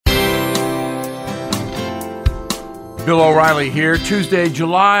Bill O'Reilly here, Tuesday,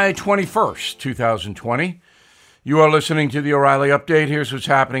 July 21st, 2020. You are listening to the O'Reilly Update. Here's what's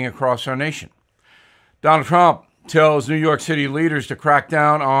happening across our nation. Donald Trump tells New York City leaders to crack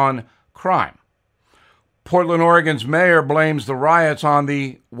down on crime. Portland, Oregon's mayor blames the riots on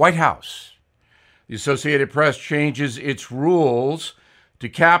the White House. The Associated Press changes its rules to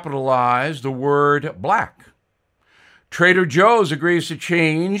capitalize the word black. Trader Joe's agrees to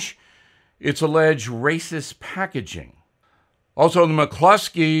change its alleged racist packaging. Also, the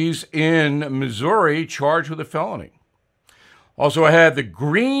McCluskeys in Missouri charged with a felony. Also ahead, the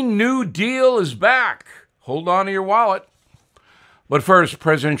Green New Deal is back. Hold on to your wallet. But first,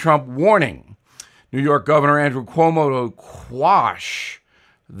 President Trump warning New York Governor Andrew Cuomo to quash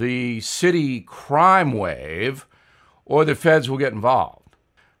the city crime wave or the feds will get involved.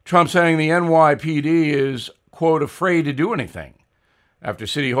 Trump saying the NYPD is, quote, afraid to do anything after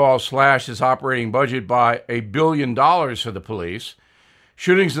City Hall slashed its operating budget by $1 billion for the police.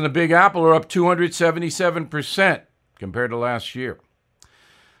 Shootings in the Big Apple are up 277% compared to last year.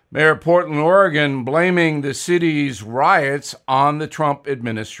 Mayor of Portland, Oregon, blaming the city's riots on the Trump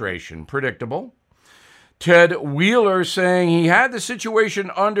administration. Predictable. Ted Wheeler saying he had the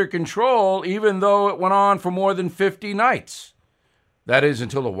situation under control even though it went on for more than 50 nights. That is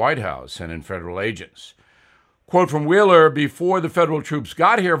until the White House sent in federal agents. Quote from Wheeler, before the federal troops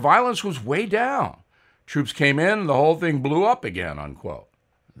got here, violence was way down. Troops came in, the whole thing blew up again, unquote.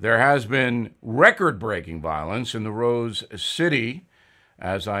 There has been record-breaking violence in the Rose City,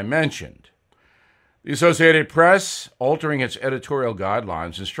 as I mentioned. The Associated Press altering its editorial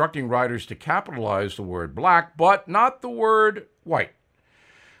guidelines, instructing writers to capitalize the word black, but not the word white.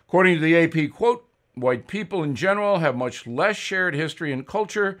 According to the AP, quote, white people in general have much less shared history and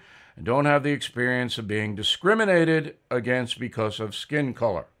culture and don't have the experience of being discriminated against because of skin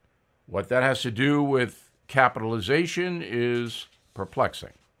color. What that has to do with capitalization is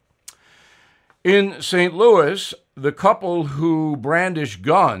perplexing. In St. Louis, the couple who brandish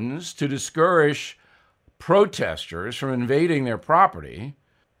guns to discourage protesters from invading their property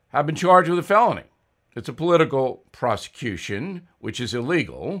have been charged with a felony. It's a political prosecution, which is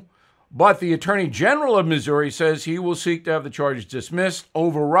illegal. But the Attorney General of Missouri says he will seek to have the charges dismissed,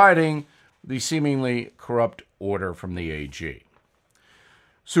 overriding the seemingly corrupt order from the AG.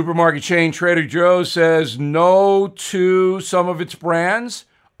 Supermarket chain Trader Joe's says no to some of its brands.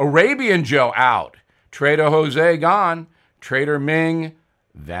 Arabian Joe out. Trader Jose gone. Trader Ming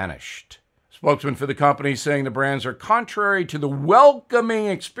vanished. Spokesman for the company saying the brands are contrary to the welcoming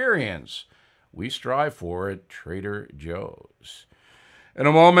experience we strive for at Trader Joe's. In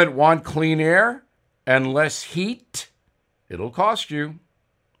a moment, want clean air and less heat? It'll cost you.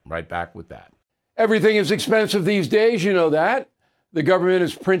 Right back with that. Everything is expensive these days, you know that. The government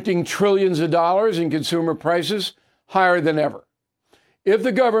is printing trillions of dollars and consumer prices higher than ever. If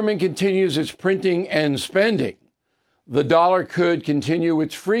the government continues its printing and spending, the dollar could continue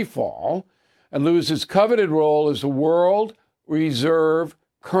its free fall and lose its coveted role as the world reserve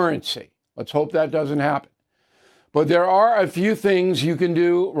currency. Let's hope that doesn't happen. But there are a few things you can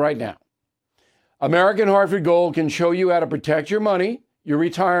do right now. American Hartford Gold can show you how to protect your money, your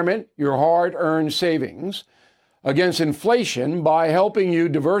retirement, your hard-earned savings against inflation by helping you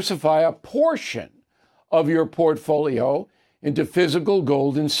diversify a portion of your portfolio into physical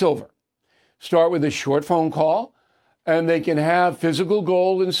gold and silver. Start with a short phone call, and they can have physical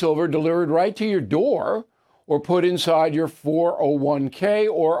gold and silver delivered right to your door or put inside your 401k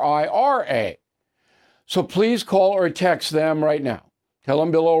or IRA. So please call or text them right now. Tell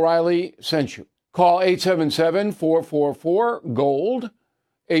them Bill O'Reilly sent you. Call 877-444-GOLD,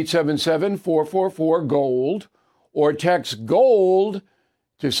 877-444-GOLD, or text GOLD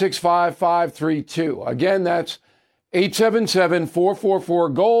to 65532. Again, that's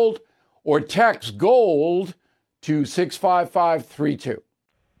 877-444-GOLD, or text GOLD to 65532.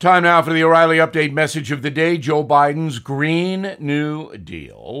 Time now for the O'Reilly Update message of the day. Joe Biden's Green New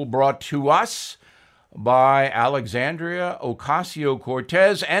Deal, brought to us by Alexandria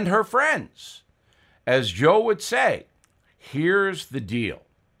Ocasio-Cortez and her friends. As Joe would say, here's the deal.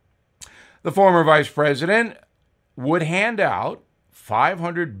 The former vice president would hand out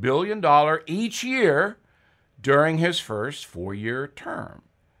 $500 billion each year during his first four-year term.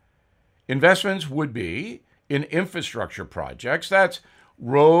 Investments would be in infrastructure projects. That's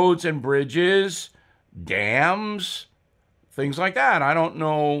roads and bridges, dams, things like that. I don't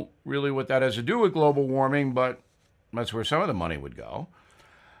know really what that has to do with global warming, but that's where some of the money would go.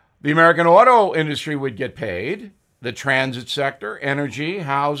 The American auto industry would get paid, the transit sector, energy,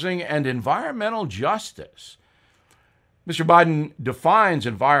 housing, and environmental justice. Mr. Biden defines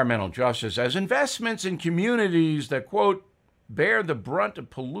environmental justice as investments in communities that, quote, bear the brunt of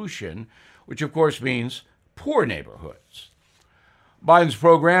pollution, which of course means poor neighborhoods. Biden's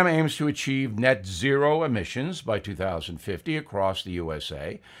program aims to achieve net zero emissions by 2050 across the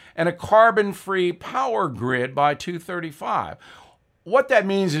USA and a carbon-free power grid by 2035. What that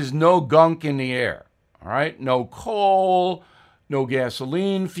means is no gunk in the air, all right? No coal, no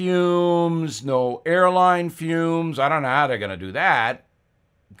gasoline fumes, no airline fumes. I don't know how they're going to do that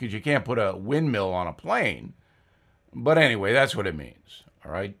because you can't put a windmill on a plane. But anyway, that's what it means,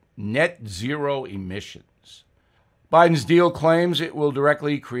 all right? Net zero emissions. Biden's deal claims it will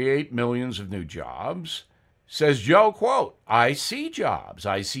directly create millions of new jobs. Says Joe, quote, I see jobs.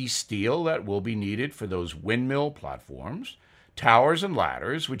 I see steel that will be needed for those windmill platforms, towers and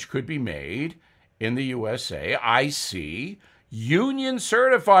ladders, which could be made in the USA. I see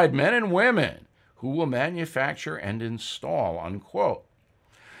union-certified men and women who will manufacture and install, unquote.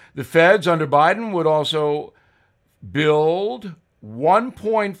 The feds under Biden would also build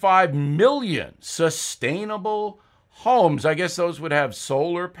 1.5 million sustainable homes. I guess those would have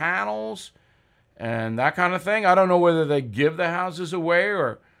solar panels and that kind of thing. I don't know whether they give the houses away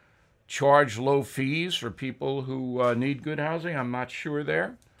or charge low fees for people who need good housing. I'm not sure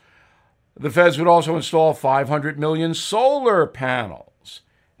there. The feds would also install 500 million solar panels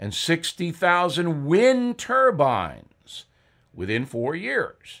and 60,000 wind turbines within 4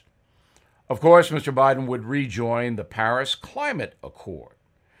 years. Of course, Mr. Biden would rejoin the Paris Climate Accord.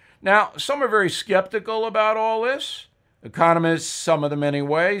 Now, some are very skeptical about all this. Economists, some of them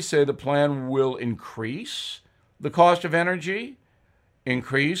anyway, say the plan will increase the cost of energy,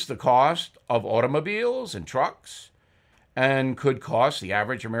 increase the cost of automobiles and trucks, and could cost the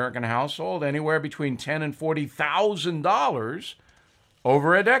average American household anywhere between $10,000 and $40,000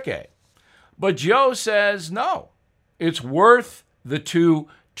 over a decade. But Joe says no, it's worth the $2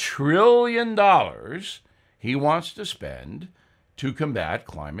 trillion he wants to spend to combat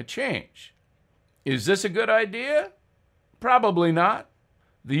climate change. Is this a good idea? Probably not.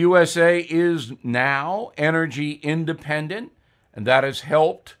 The USA is now energy independent, and that has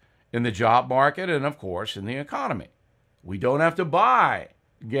helped in the job market and, of course, in the economy. We don't have to buy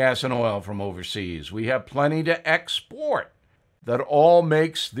gas and oil from overseas. We have plenty to export. That all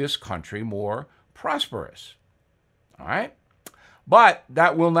makes this country more prosperous. All right? But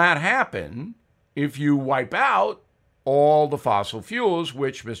that will not happen if you wipe out all the fossil fuels,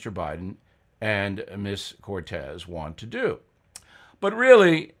 which Mr. Biden and Ms. Cortez want to do. But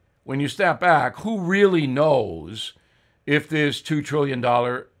really, when you step back, who really knows if this $2 trillion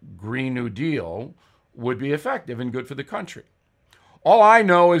Green New Deal would be effective and good for the country? All I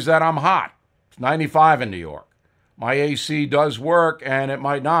know is that I'm hot. It's 95 in New York. My AC does work, and it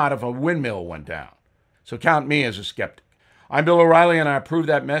might not if a windmill went down. So count me as a skeptic. I'm Bill O'Reilly, and I approve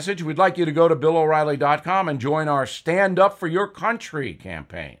that message. We'd like you to go to BillO'Reilly.com and join our Stand Up for Your Country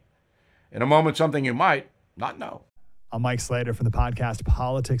campaign. In a moment, something you might not know. I'm Mike Slater from the podcast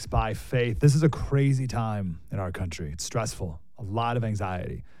Politics by Faith. This is a crazy time in our country. It's stressful, a lot of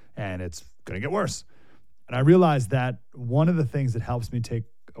anxiety, and it's going to get worse. And I realized that one of the things that helps me take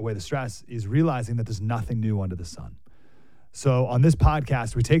away the stress is realizing that there's nothing new under the sun. So on this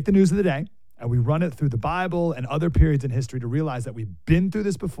podcast, we take the news of the day and we run it through the Bible and other periods in history to realize that we've been through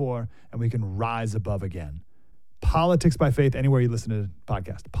this before and we can rise above again. Politics by Faith, anywhere you listen to the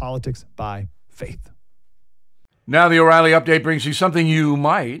podcast. Politics by Faith. Now the O'Reilly Update brings you something you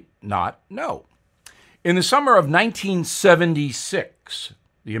might not know. In the summer of 1976,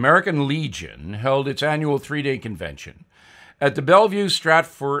 the American Legion held its annual 3-day convention at the Bellevue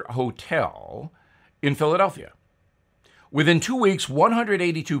Stratford Hotel in Philadelphia. Within 2 weeks,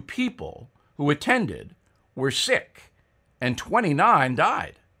 182 people who attended were sick, and 29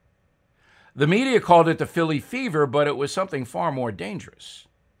 died. The media called it the Philly fever, but it was something far more dangerous.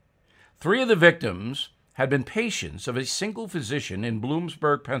 3 of the victims had been patients of a single physician in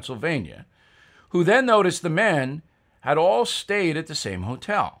Bloomsburg, Pennsylvania, who then noticed the men had all stayed at the same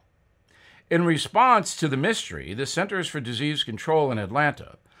hotel. In response to the mystery, the Centers for Disease Control in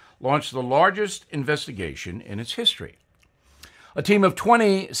Atlanta launched the largest investigation in its history. A team of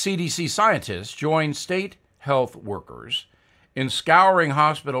 20 CDC scientists joined state health workers in scouring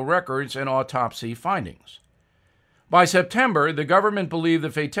hospital records and autopsy findings. By September, the government believed the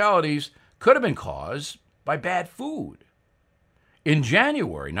fatalities could have been caused by bad food. In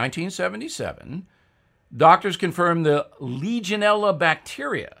January 1977, doctors confirmed the Legionella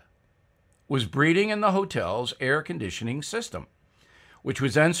bacteria was breeding in the hotel's air conditioning system, which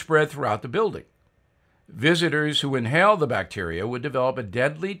was then spread throughout the building. Visitors who inhaled the bacteria would develop a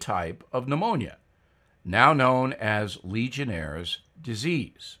deadly type of pneumonia, now known as Legionnaire's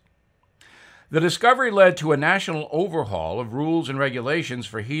disease. The discovery led to a national overhaul of rules and regulations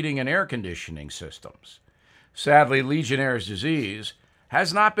for heating and air conditioning systems. Sadly, Legionnaire's disease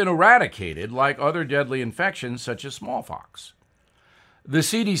has not been eradicated like other deadly infections such as smallpox. The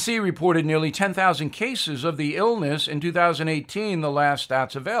CDC reported nearly 10,000 cases of the illness in 2018, the last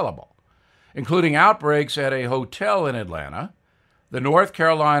stats available, including outbreaks at a hotel in Atlanta, the North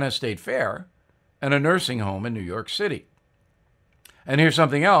Carolina State Fair, and a nursing home in New York City. And here's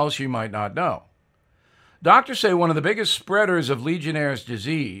something else you might not know. Doctors say one of the biggest spreaders of Legionnaire's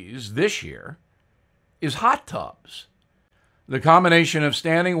disease this year is hot tubs. The combination of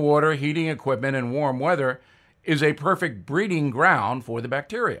standing water, heating equipment, and warm weather is a perfect breeding ground for the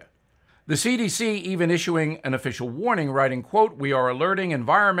bacteria. The CDC even issuing an official warning, writing, quote, "We are alerting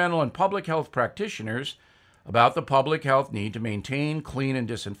environmental and public health practitioners about the public health need to maintain, clean, and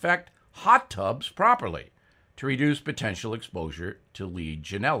disinfect hot tubs properly to reduce potential exposure to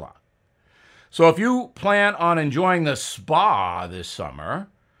Legionella." So if you plan on enjoying the spa this summer,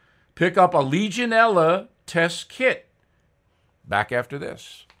 pick up a Legionella test kit. Back after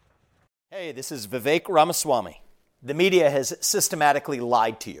this. Hey, this is Vivek Ramaswamy. The media has systematically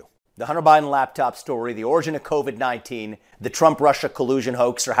lied to you. The Hunter Biden laptop story, the origin of COVID-19, the Trump-Russia collusion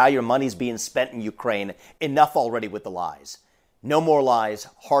hoax, or how your money's being spent in Ukraine. Enough already with the lies. No more lies,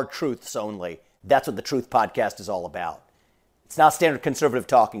 hard truths only. That's what the Truth Podcast is all about. It's not standard conservative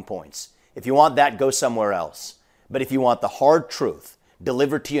talking points. If you want that, go somewhere else. But if you want the hard truth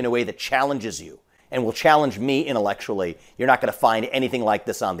delivered to you in a way that challenges you and will challenge me intellectually, you're not going to find anything like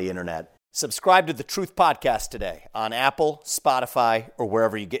this on the internet. Subscribe to the Truth Podcast today on Apple, Spotify, or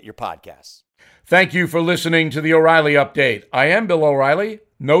wherever you get your podcasts. Thank you for listening to the O'Reilly Update. I am Bill O'Reilly.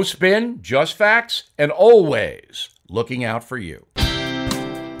 No spin, just facts, and always looking out for you.